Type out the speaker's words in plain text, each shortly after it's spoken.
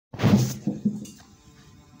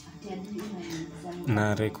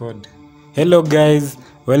na record. Hello guys,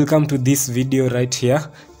 welcome to this video right here,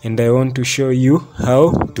 and I want to show you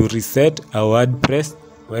how to reset a WordPress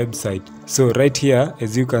website. So right here,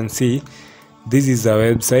 as you can see, this is a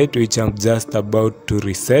website which I'm just about to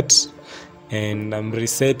reset, and I'm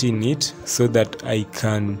resetting it so that I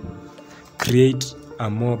can create a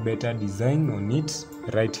more better design on it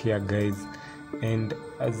right here, guys. And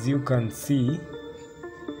as you can see,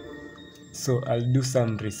 so I'll do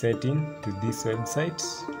some resetting to this website,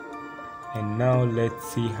 and now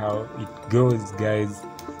let's see how it goes, guys.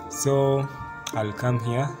 So I'll come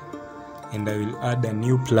here and I will add a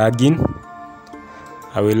new plugin.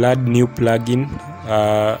 I will add new plugin.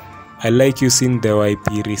 I like using the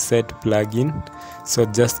YP reset plugin, so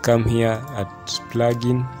just come here at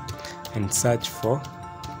plugin and search for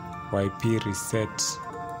YP reset.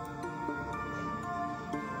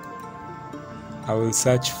 I will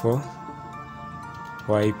search for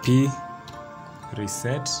YP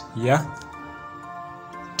reset here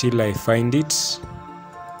till I find it,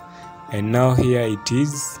 and now here it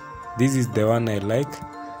is. This is the one I like,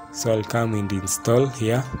 so I'll come and install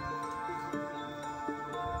here.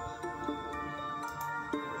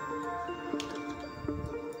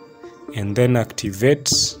 And then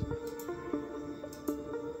activate.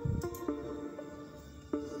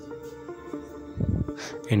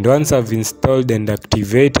 And once I've installed and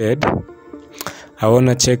activated, I want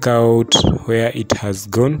to check out where it has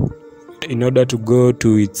gone. In order to go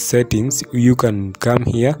to its settings, you can come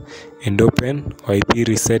here and open YP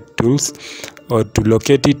reset tools, or to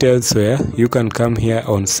locate it elsewhere, you can come here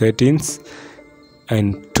on settings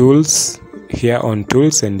and tools, here on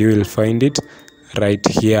tools, and you will find it right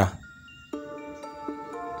here.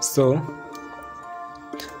 So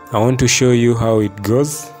I want to show you how it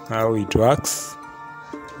goes, how it works.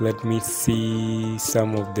 Let me see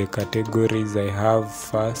some of the categories I have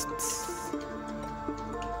first.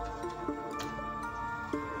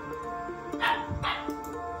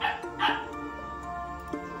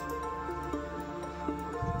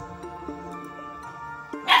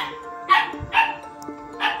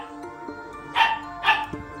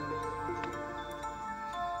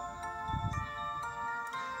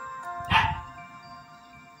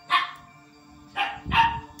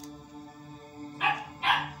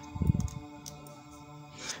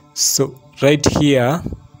 So right here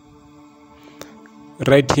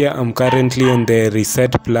I'm currently on the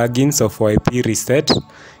reset plugins of YP reset,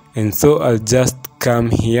 and so I'll just come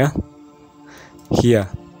here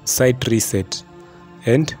site reset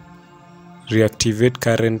and reactivate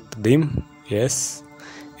current theme, yes.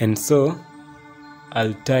 And so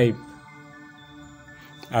I'll type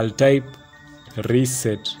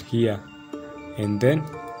reset here and then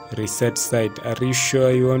reset site. Are you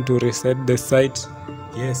sure you want to reset the site?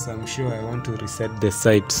 Yes, I'm sure I want to reset the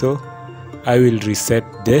site, so I will reset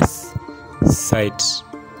this site.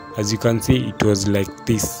 As you can see, it was like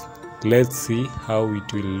this. Let's see how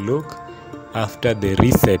it will look after the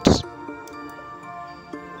reset.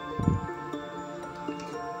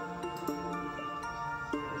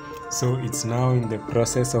 So it's now in the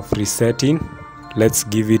process of resetting. Let's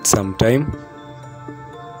give it some time.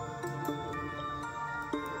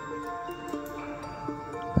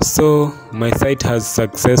 So my site has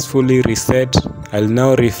successfully reset. I'll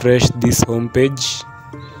now refresh this homepage,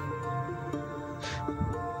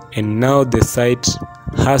 and now the site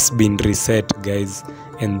has been reset, guys,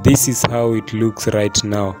 and this is how it looks right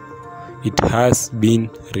now. It has been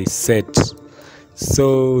reset.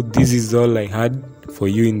 So this is all I had for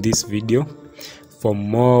you in this video. For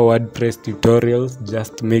more WordPress tutorials,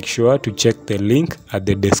 just make sure to check the link at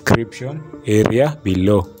the description area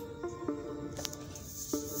below.